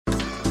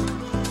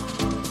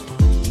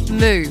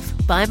Move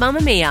by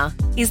Mamamia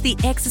is the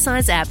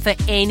exercise app for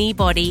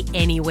anybody,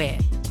 anywhere.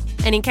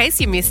 And in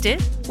case you missed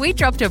it, we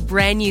dropped a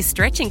brand new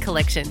stretching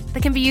collection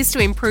that can be used to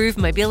improve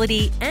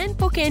mobility and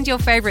bookend your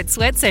favourite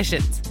sweat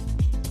sessions.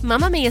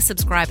 Mamamia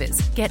subscribers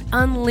get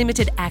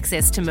unlimited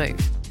access to Move,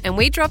 and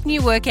we drop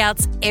new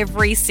workouts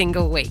every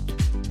single week.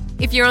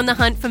 If you're on the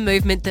hunt for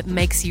movement that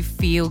makes you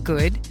feel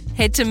good,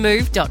 head to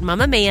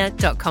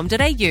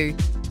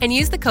move.mamamia.com.au and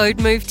use the code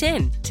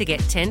MOVE10 to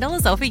get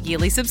 $10 off a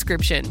yearly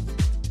subscription.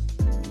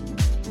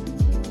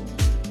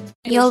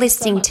 You're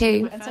listening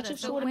to and such a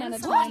short amount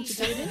of time to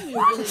do it in.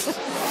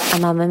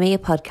 a Mamamia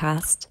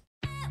podcast.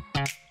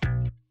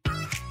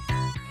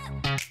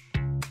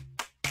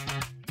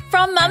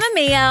 From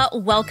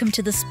Mamamia, welcome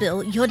to The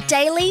Spill, your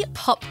daily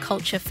pop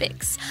culture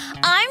fix.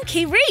 I'm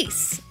Kee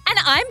Reese. And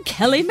I'm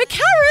Kelly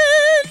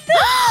McCarran.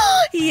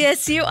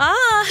 Yes, you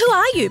are. Who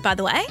are you, by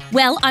the way?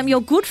 Well, I'm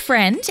your good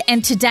friend,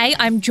 and today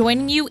I'm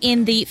joining you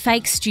in the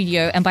fake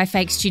studio. And by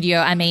fake studio,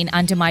 I mean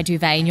under my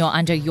duvet and you're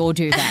under your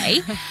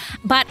duvet.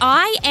 But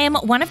I am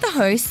one of the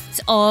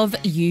hosts of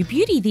You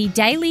Beauty, the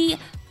daily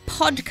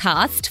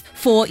podcast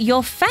for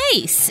your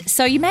face.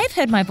 So you may have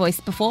heard my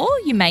voice before,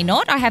 you may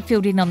not. I have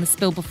filled in on The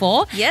Spill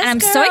before. Yes, and I'm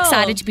girl. so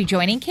excited to be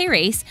joining Kee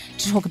Reese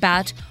to talk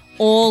about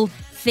all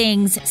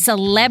things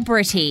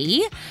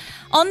celebrity.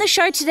 On the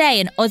show today,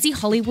 an Aussie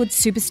Hollywood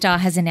superstar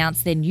has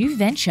announced their new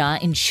venture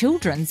in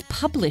children's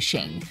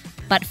publishing.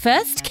 But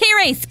first, Kee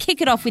Reese, kick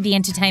it off with the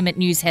entertainment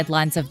news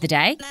headlines of the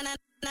day.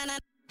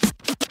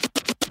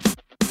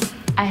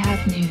 I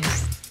have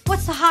news.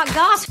 What's the hot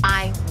gossip?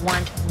 I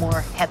want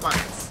more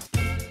headlines.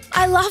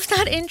 I love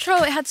that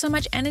intro. It had so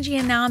much energy,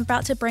 and now I'm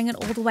about to bring it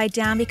all the way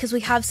down because we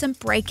have some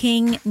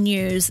breaking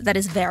news that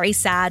is very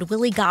sad.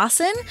 Willie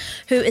Garson,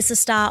 who is the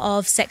star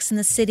of Sex and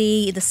the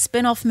City, the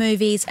spin-off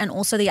movies, and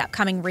also the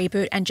upcoming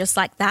reboot And Just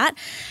Like That,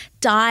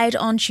 died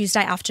on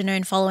Tuesday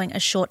afternoon following a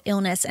short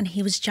illness, and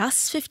he was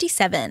just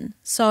 57.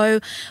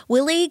 So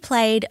Willie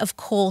played, of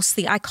course,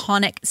 the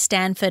iconic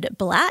Stanford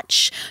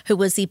Blatch, who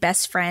was the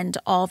best friend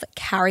of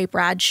Carrie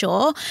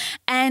Bradshaw,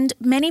 and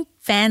many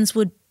fans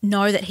would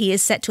know that he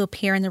is set to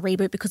appear in the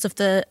reboot because of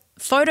the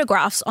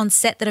photographs on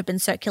set that have been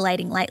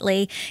circulating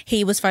lately.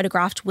 He was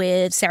photographed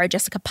with Sarah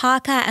Jessica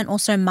Parker and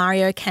also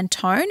Mario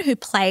Cantone, who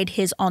played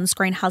his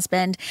on-screen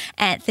husband,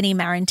 Anthony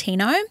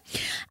Marantino.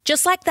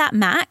 Just Like That,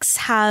 Max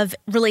have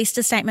released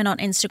a statement on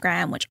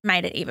Instagram, which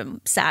made it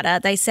even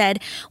sadder. They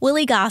said,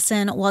 Willie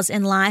Garson was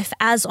in life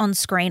as on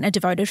screen a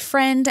devoted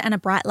friend and a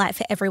bright light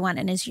for everyone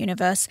in his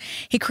universe.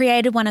 He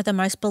created one of the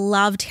most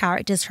beloved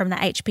characters from the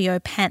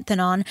HBO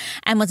Pantheon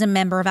and was a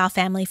member of our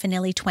family for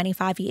nearly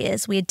 25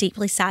 years. We are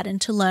deeply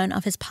saddened to learn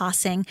of his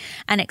passing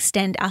and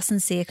extend our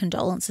sincere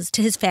condolences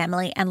to his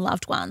family and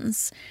loved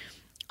ones.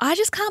 I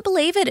just can't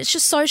believe it. It's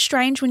just so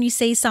strange when you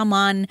see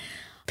someone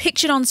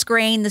pictured on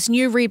screen, this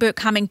new reboot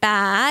coming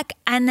back,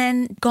 and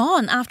then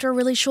gone after a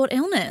really short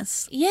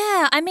illness.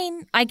 Yeah, I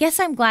mean, I guess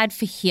I'm glad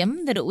for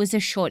him that it was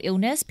a short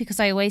illness because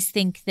I always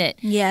think that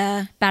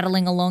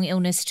battling a long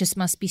illness just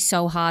must be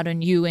so hard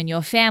on you and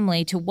your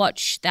family to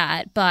watch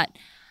that. But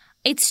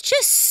it's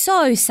just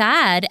so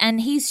sad,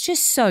 and he's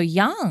just so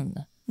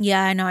young.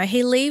 Yeah, I know.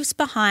 He leaves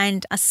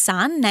behind a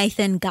son,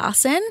 Nathan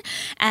Garson,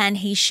 and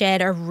he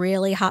shared a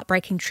really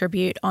heartbreaking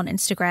tribute on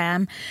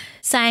Instagram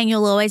saying,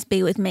 "You'll always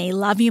be with me,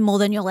 love you more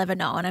than you'll ever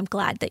know, and I'm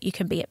glad that you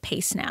can be at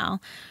peace now."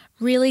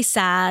 Really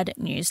sad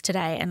news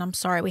today, and I'm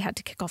sorry we had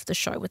to kick off the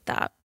show with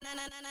that.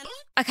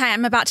 Okay,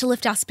 I'm about to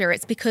lift our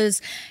spirits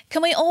because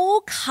can we all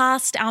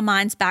cast our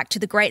minds back to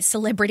the great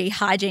celebrity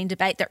hygiene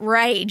debate that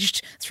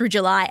raged through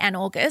July and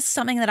August,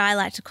 something that I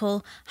like to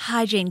call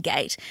Hygiene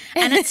Gate.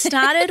 And it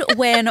started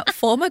when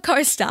former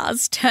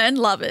co-stars turned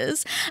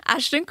lovers,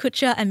 Ashton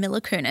Kutcher and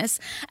Mila Kunis,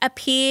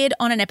 appeared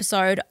on an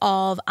episode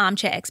of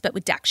Armchair Expert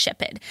with Dax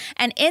Shepard.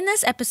 And in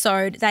this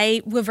episode,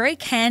 they were very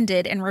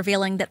candid in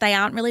revealing that they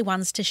aren't really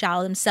ones to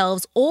shower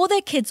themselves or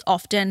their kids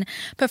often,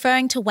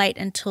 preferring to wait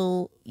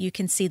until you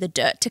can see the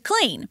dirt to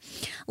clean.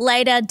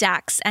 Later,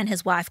 Dax and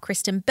his wife,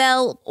 Kristen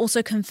Bell,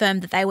 also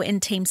confirmed that they were in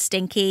Team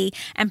Stinky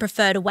and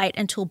prefer to wait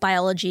until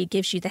biology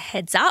gives you the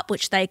heads up,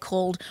 which they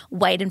called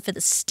waiting for the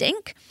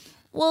stink.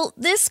 Well,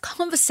 this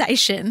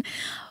conversation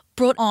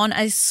brought on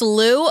a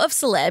slew of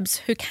celebs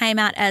who came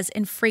out as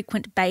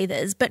infrequent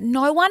bathers, but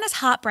no one as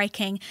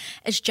heartbreaking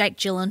as Jake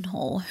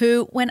Gyllenhaal,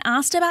 who, when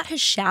asked about his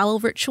shower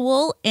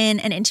ritual in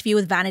an interview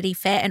with Vanity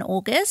Fair in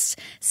August,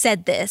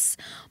 said this: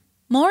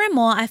 "More and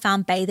more I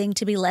found bathing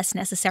to be less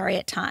necessary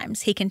at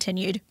times," he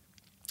continued.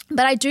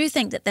 "But I do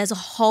think that there's a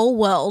whole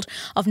world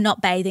of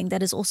not bathing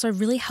that is also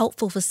really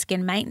helpful for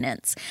skin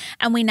maintenance,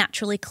 and we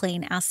naturally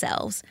clean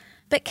ourselves."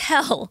 But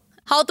Kel,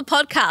 hold the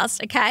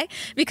podcast, okay?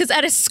 Because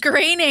at a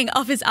screening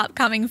of his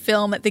upcoming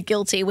film, The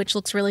Guilty, which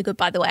looks really good,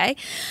 by the way,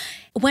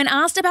 when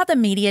asked about the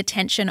media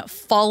attention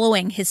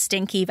following his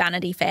stinky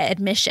Vanity Fair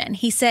admission,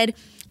 he said,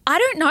 "I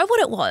don't know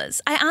what it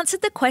was. I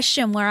answered the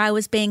question where I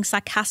was being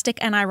sarcastic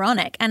and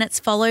ironic, and it's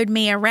followed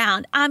me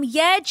around.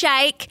 Yeah,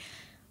 Jake,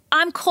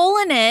 I'm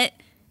calling it.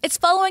 It's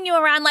following you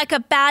around like a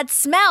bad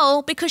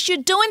smell because you're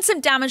doing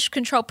some damage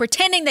control,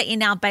 pretending that you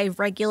now bathe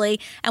regularly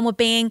and were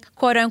being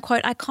quote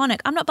unquote iconic.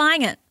 I'm not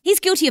buying it. He's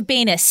guilty of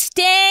being a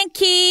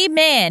stanky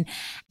man.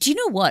 Do you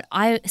know what?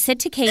 I said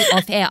to Kate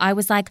off air, I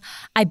was like,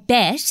 I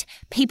bet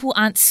people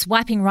aren't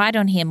swiping right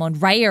on him on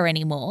Raya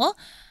anymore.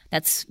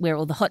 That's where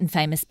all the hot and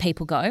famous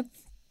people go.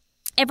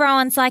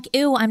 Everyone's like,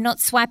 ew, I'm not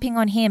swiping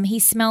on him. He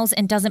smells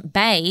and doesn't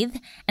bathe.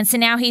 And so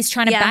now he's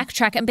trying to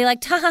backtrack and be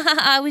like,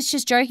 I was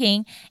just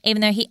joking,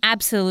 even though he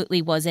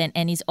absolutely wasn't.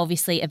 And he's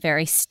obviously a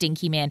very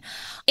stinky man.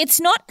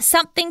 It's not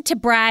something to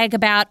brag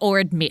about or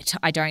admit,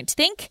 I don't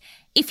think.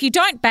 If you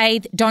don't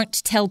bathe, don't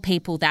tell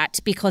people that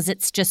because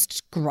it's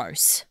just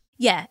gross.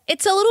 Yeah,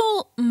 it's a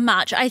little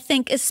much, I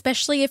think,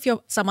 especially if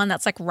you're someone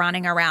that's like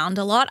running around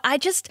a lot. I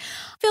just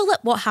feel that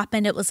what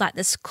happened, it was like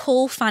this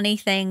cool, funny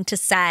thing to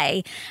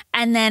say,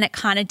 and then it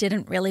kind of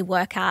didn't really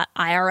work out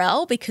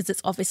IRL because it's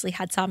obviously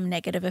had some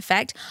negative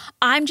effect.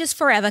 I'm just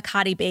forever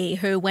Cardi B,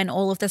 who when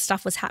all of this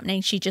stuff was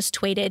happening, she just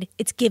tweeted,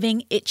 "It's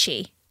giving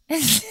itchy."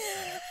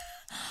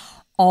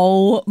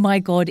 Oh my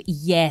God,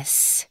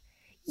 yes.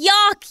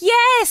 Yuck,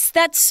 yes,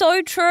 that's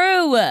so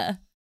true.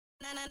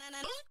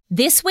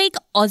 This week,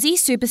 Aussie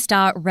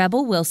superstar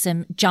Rebel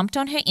Wilson jumped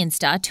on her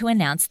Insta to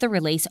announce the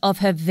release of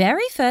her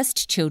very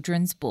first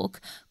children's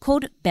book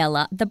called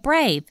Bella the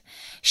Brave.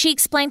 She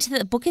explained that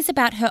the book is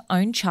about her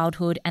own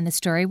childhood and the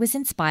story was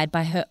inspired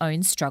by her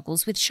own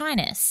struggles with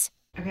shyness.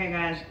 Okay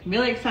guys,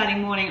 really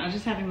exciting morning. I was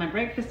just having my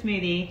breakfast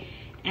smoothie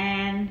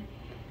and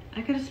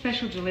I got a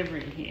special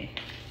delivery here.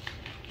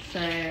 So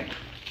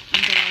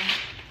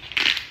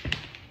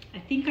I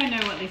think I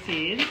know what this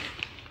is.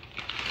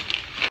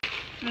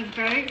 It's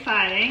very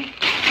exciting.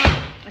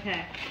 Oh,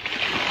 okay.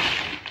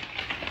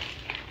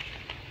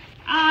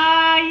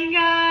 You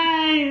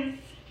guys.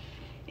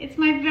 It's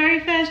my very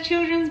first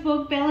children's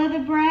book, Bella the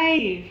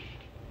Brave.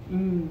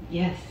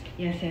 Yes.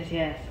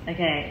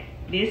 Okay.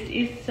 This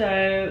is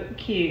so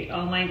cute.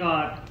 Oh my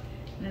God.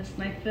 That's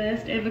my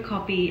first ever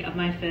copy of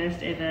my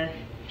first ever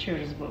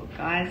children's book,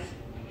 guys.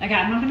 Okay,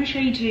 I'm not going to show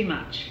you too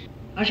much.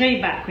 I'll show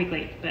you back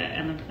quickly,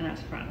 and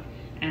that's front.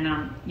 And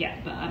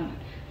but I'm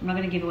not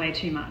going to give away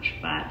too much,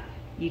 but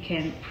you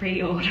can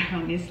pre-order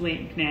on this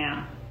link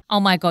now. Oh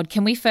my God,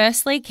 can we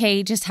firstly,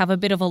 Key, just have a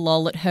bit of a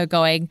lol at her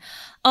going,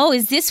 oh,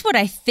 is this what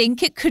I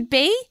think it could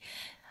be?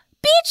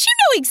 Bitch, you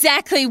know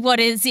exactly what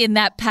is in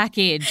that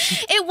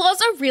package. It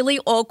was a really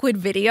awkward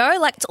video.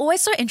 Like, it's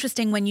always so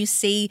interesting when you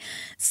see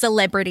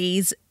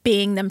celebrities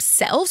being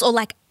themselves or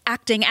like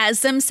acting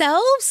as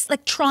themselves,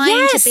 like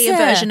trying to be a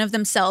version of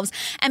themselves.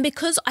 And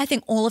because I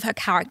think all of her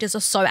characters are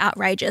so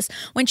outrageous,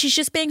 when she's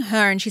just being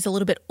her and she's a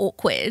little bit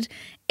awkward,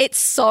 it's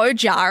so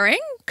jarring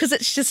because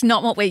it's just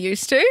not what we're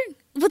used to.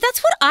 Well,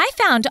 that's what I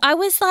found. I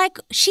was like,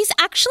 she's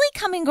actually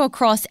coming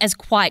across as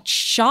quite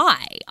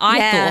shy,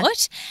 I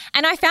thought.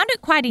 And I found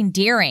it quite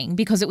endearing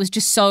because it was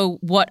just so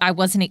what I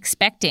wasn't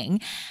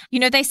expecting. You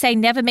know, they say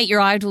never meet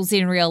your idols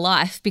in real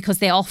life because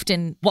they're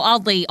often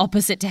wildly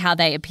opposite to how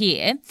they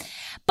appear.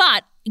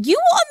 But you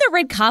were on the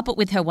red carpet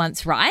with her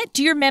once, right?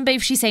 Do you remember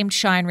if she seemed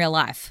shy in real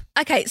life?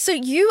 Okay, so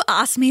you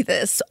asked me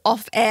this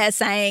off air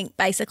saying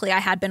basically I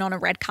had been on a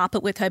red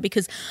carpet with her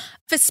because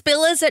for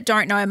spillers that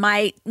don't know,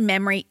 my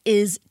memory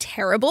is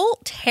terrible.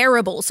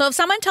 So if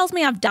someone tells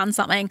me I've done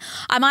something,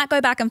 I might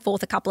go back and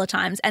forth a couple of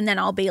times and then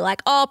I'll be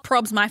like, oh,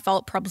 prob's my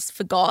fault, prob's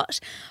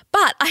forgot.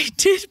 But I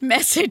did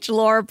message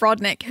Laura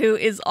Brodnick, who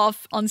is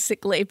off on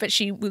sick leave, but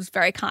she was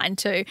very kind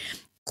to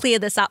clear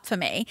this up for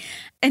me.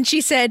 And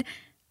she said,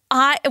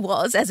 I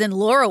was, as in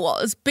Laura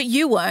was, but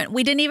you weren't.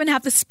 We didn't even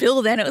have the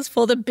spill then. It was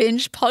for the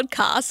Binge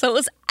podcast. So it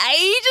was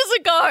ages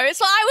ago.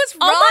 So I was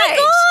right.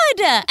 Oh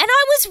my God. And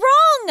I was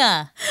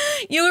wrong.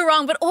 You were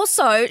wrong. But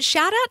also,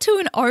 shout out to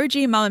an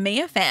OG Mamma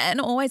Mia fan,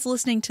 always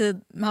listening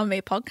to Mamma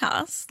Mia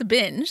podcast, The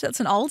Binge.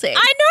 That's an oldie.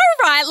 I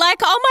know, right?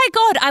 Like, oh my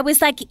God. I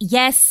was like,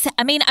 yes.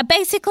 I mean,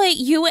 basically,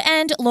 you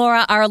and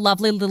Laura are a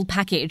lovely little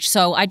package.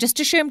 So I just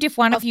assumed if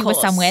one of you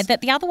was somewhere that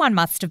the other one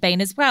must have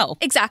been as well.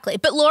 Exactly.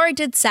 But Laura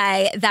did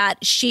say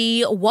that she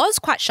was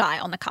quite shy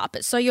on the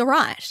carpet. So you're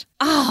right.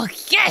 Oh,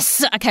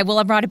 yes. Okay, well,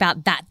 I'm right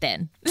about that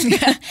then.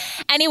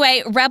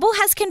 Anyway, Rebel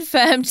has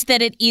confirmed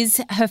that it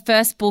is her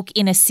first book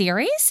in a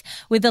series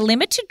with a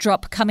limited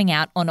drop coming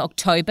out on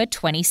October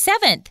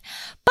 27th.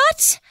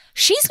 But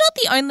she's not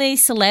the only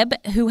celeb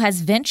who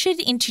has ventured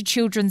into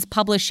children's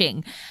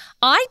publishing.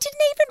 I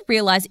didn't even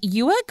realise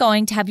you were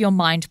going to have your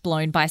mind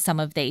blown by some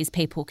of these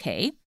people,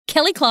 Key.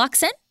 Kelly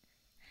Clarkson,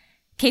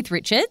 Keith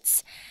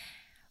Richards,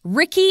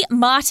 Ricky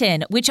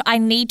Martin, which I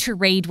need to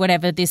read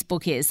whatever this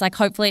book is. Like,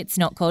 hopefully it's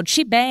not called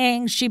She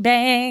Bangs,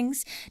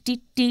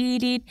 dee, dee,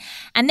 dee.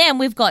 And then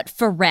we've got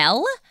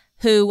Pharrell,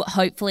 who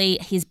hopefully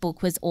his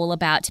book was all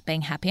about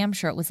being happy. I'm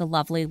sure it was a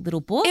lovely little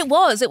book. It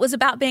was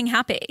about being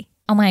happy.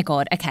 Oh my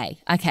God. Okay.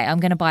 I'm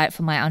going to buy it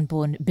for my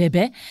unborn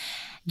baby.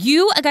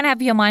 You are going to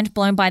have your mind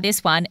blown by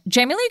this one.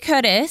 Jamie Lee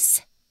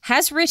Curtis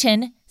has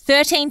written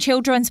 13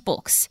 children's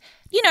books.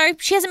 You know,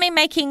 she hasn't been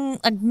making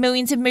like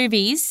millions of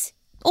movies.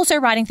 Also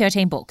writing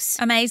 13 books.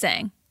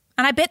 Amazing.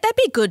 And I bet they'd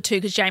be good too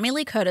because Jamie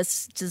Lee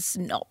Curtis does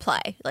not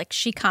play. Like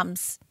she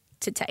comes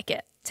to take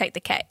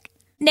the cake.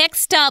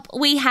 Next up,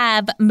 we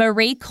have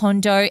Marie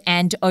Kondo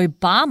and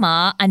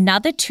Obama,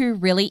 another two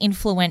really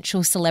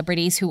influential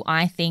celebrities who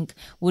I think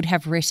would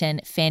have written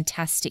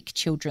fantastic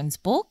children's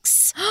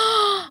books.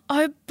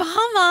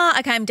 Obama.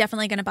 Okay, I'm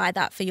definitely going to buy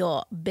that for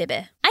your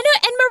baby. I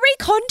know, and Marie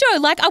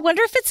Kondo, like I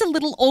wonder if it's a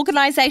little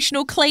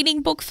organisational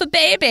cleaning book for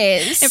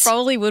babies. It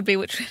probably would be,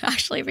 which would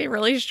actually be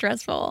really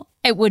stressful.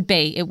 It would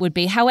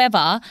be.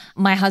 However,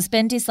 my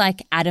husband is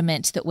like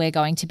adamant that we're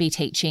going to be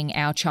teaching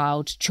our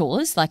child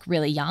chores like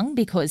really young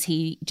because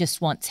he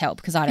just wants help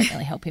because I don't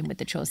really help him with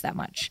the chores that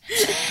much.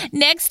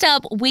 Next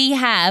up, we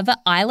have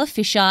Isla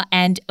Fisher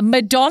and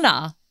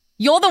Madonna.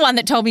 You're the one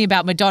that told me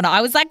about Madonna.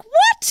 I was like,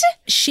 what?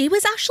 She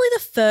was actually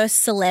the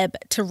first celeb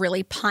to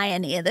really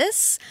pioneer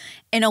this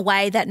in a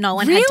way that no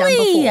one had done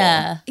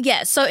before.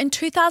 Yeah, so in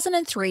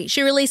 2003,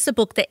 she released the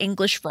book The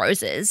English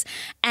Roses,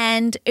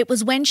 and it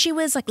was when she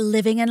was like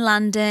living in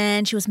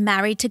London. She was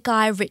married to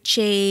Guy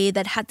Ritchie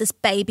that had this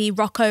baby,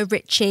 Rocco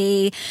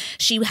Ritchie.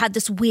 She had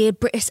this weird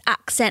British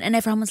accent and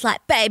everyone was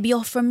like, babe,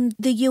 you're from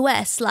the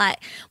US. Like,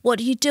 what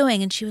are you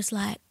doing? And she was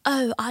like,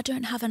 oh, I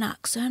don't have an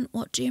accent.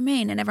 What do you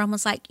mean? And everyone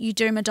was like, you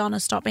do, Madonna,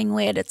 stop being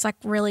weird. It's like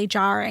really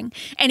jarring.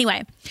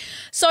 Anyway,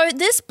 so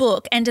this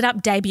book ended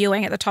up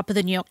debuting at the top of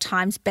the New York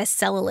Times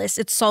bestseller list.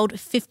 It sold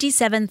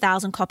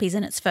 57,000 copies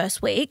in its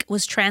first week,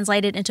 was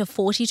translated into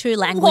 42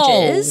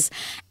 languages,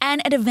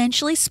 and it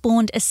eventually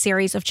spawned a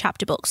series of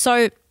chapter books.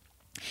 So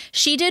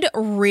she did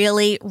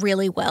really,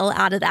 really well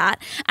out of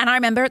that. And I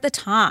remember at the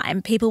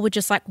time, people were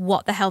just like,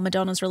 what the hell,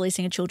 Madonna's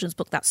releasing a children's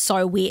book? That's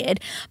so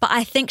weird. But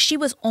I think she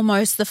was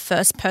almost the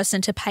first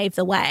person to pave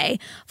the way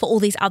for all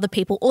these other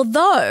people.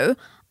 Although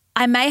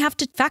I may have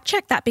to fact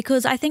check that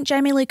because I think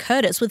Jamie Lee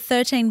Curtis with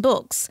 13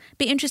 books.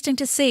 Be interesting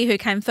to see who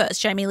came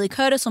first, Jamie Lee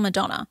Curtis or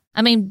Madonna.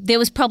 I mean, there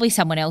was probably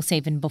someone else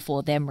even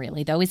before them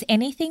really, though. Is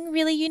anything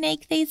really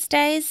unique these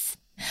days?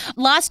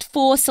 Last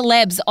four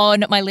celebs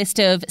on my list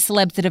of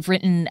celebs that have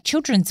written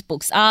children's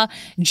books are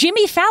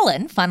Jimmy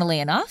Fallon, funnily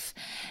enough,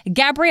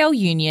 Gabrielle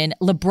Union,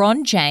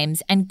 LeBron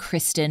James, and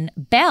Kristen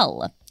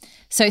Bell.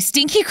 So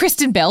stinky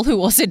Kristen Bell,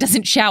 who also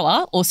doesn't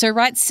shower, also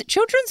writes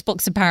children's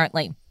books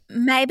apparently.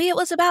 Maybe it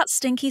was about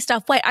stinky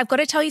stuff. Wait, I've got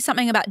to tell you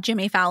something about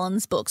Jimmy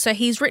Fallon's book. So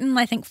he's written,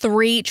 I think,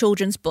 3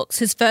 children's books.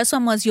 His first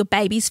one was Your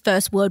Baby's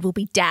First Word Will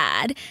Be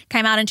Dad,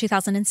 came out in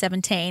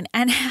 2017.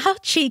 And how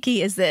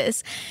cheeky is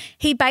this?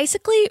 He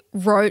basically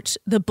wrote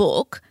the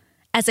book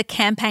as a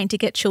campaign to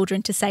get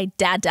children to say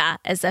dada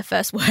as their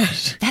first word.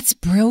 That's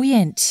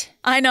brilliant.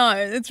 I know.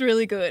 It's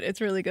really good.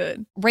 It's really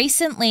good.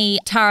 Recently,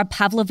 Tara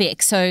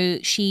Pavlovic, so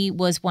she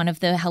was one of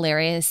the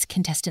hilarious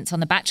contestants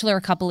on The Bachelor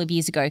a couple of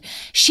years ago.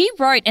 She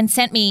wrote and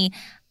sent me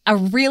a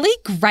really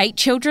great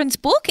children's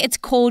book. It's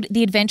called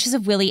The Adventures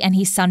of Willie and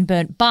His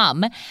Sunburnt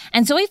Bum.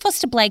 And Zoe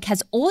Foster-Blake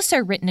has also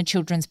written a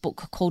children's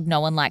book called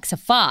No One Likes a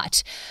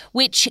Fart,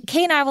 which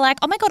Key and I were like,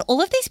 oh my God,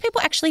 all of these people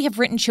actually have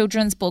written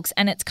children's books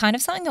and it's kind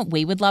of something that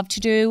we would love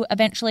to do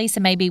eventually. So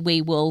maybe we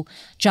will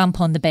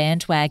jump on the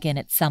bandwagon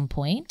at some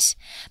point.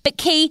 But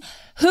Key,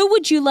 who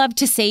would you love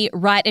to see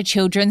write a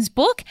children's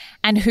book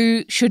and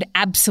who should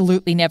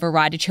absolutely never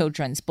write a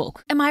children's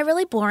book? Am I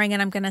really boring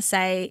and I'm going to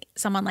say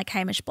someone like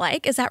Hamish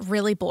Blake? Is that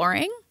really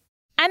boring?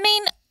 I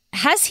mean,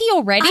 has he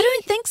already? I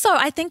don't think so.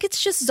 I think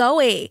it's just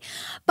Zoe.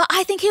 But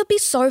I think he would be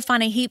so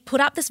funny. He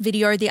put up this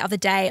video the other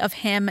day of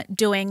him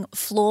doing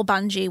floor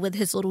bungee with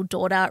his little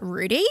daughter,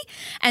 Rudy.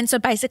 And so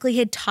basically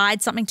he'd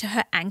tied something to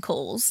her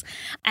ankles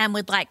and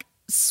would like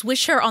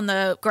swish her on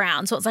the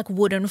ground, so it's like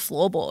wooden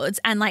floorboards,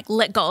 and like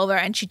let go of her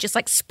and she'd just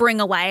like spring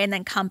away and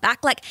then come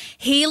back. Like,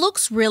 he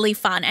looks really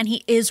fun and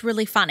he is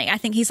really funny. I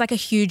think he's like a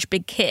huge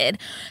big kid.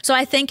 So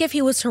I think if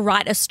he was to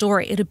write a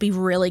story, it'd be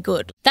really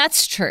good.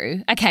 That's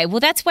true. Okay, well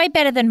that's way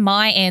better than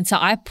my answer.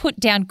 I put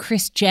down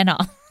Kris Jenner.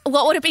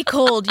 What would it be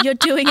called? You're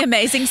doing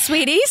amazing,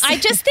 sweeties. I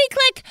just think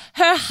like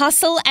her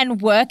hustle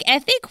and work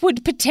ethic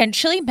would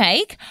potentially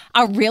make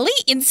a really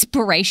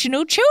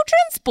inspirational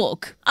children's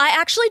book. I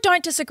actually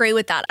don't disagree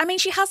with that. I mean,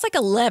 she has like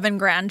 11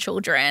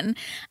 grandchildren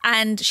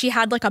and she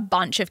had like a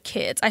bunch of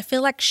kids. I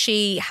feel like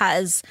she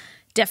has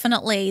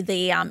definitely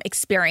the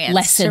experience.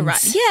 Lessons. To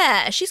write.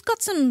 Yeah, she's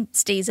got some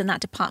steez in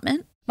that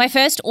department. My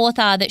first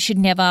author that should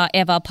never,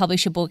 ever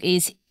publish a book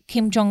is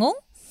Kim Jong-un,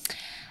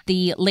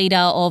 the leader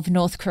of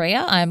North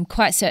Korea. I'm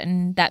quite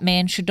certain that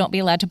man should not be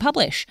allowed to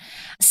publish.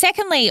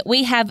 Secondly,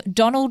 we have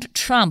Donald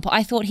Trump.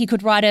 I thought he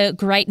could write a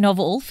great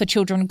novel for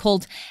children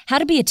called How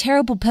to Be a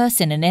Terrible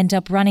Person and End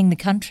Up Running the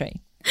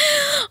Country.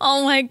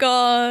 Oh my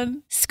God.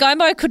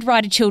 ScoMo could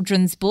write a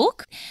children's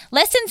book.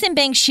 Lessons in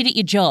being shit at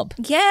your job.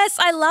 Yes,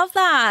 I love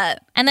that.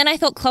 And then I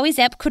thought Chloe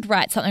Zepp could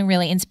write something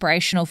really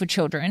inspirational for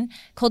children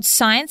called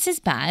Science is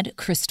Bad,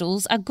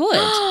 Crystals Are Good.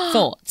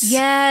 Thoughts?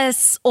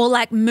 Yes, or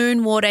like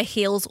Moon Water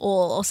Heals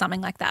All or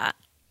something like that.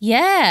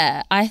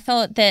 Yeah, I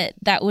thought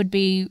that would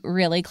be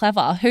really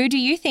clever. Who do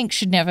you think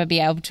should never be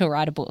able to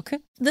write a book?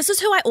 This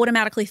is who I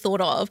automatically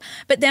thought of,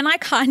 but then I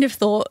kind of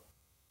thought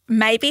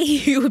maybe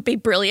he would be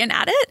brilliant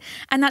at it,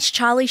 and that's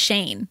Charlie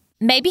Sheen.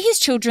 maybe his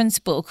children's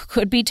book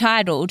could be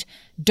titled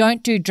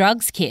Don't Do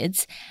Drugs,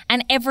 Kids,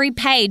 and every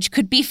page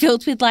could be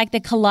filled with like the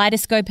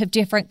kaleidoscope of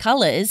different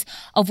colours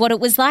of what it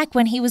was like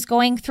when he was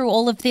going through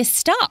all of this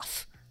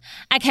stuff.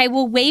 Okay,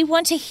 well, we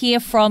want to hear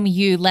from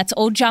you. Let's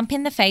all jump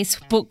in the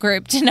Facebook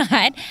group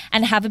tonight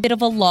and have a bit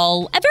of a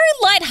lol, a very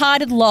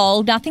lighthearted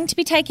lol, nothing to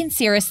be taken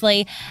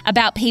seriously,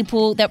 about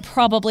people that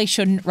probably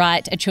shouldn't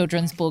write a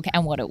children's book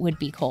and what it would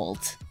be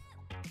called.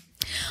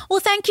 Well,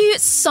 thank you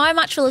so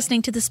much for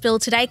listening to The Spill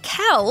today.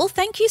 Kel,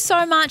 thank you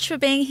so much for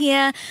being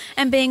here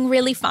and being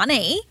really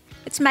funny.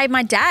 It's made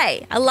my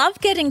day. I love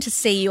getting to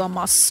see you on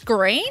my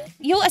screen.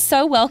 You are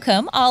so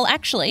welcome. I'll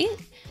actually...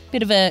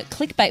 bit of a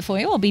clickbait for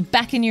you. I'll be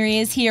back in your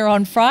ears here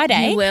on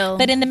Friday. You will.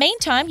 But in the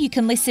meantime, you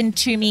can listen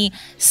to me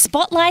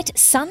spotlight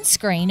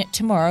sunscreen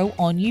tomorrow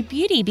on You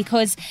Beauty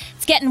because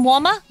it's getting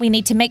warmer. We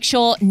need to make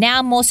sure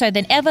now more so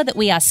than ever that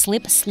we are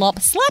slip, slop,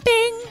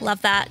 slapping.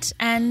 Love that.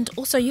 And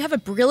also you have a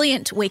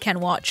brilliant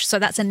weekend watch, so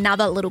that's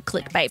another little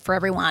clickbait for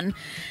everyone.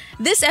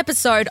 This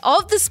episode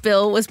of The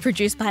Spill was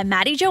produced by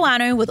Maddie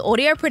Joannou with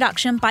audio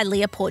production by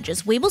Leah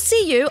Porges. We will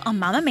see you on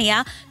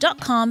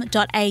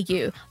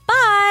mamamia.com.au.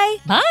 Bye.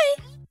 Bye.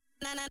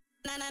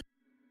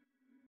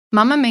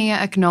 Mamma Mia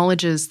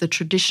acknowledges the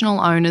traditional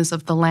owners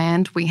of the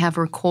land we have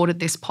recorded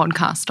this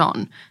podcast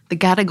on, the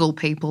Gadigal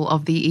people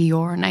of the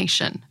Eora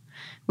Nation.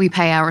 We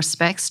pay our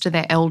respects to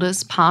their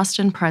elders, past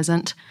and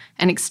present,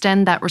 and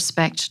extend that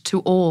respect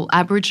to all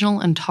Aboriginal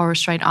and Torres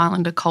Strait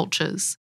Islander cultures.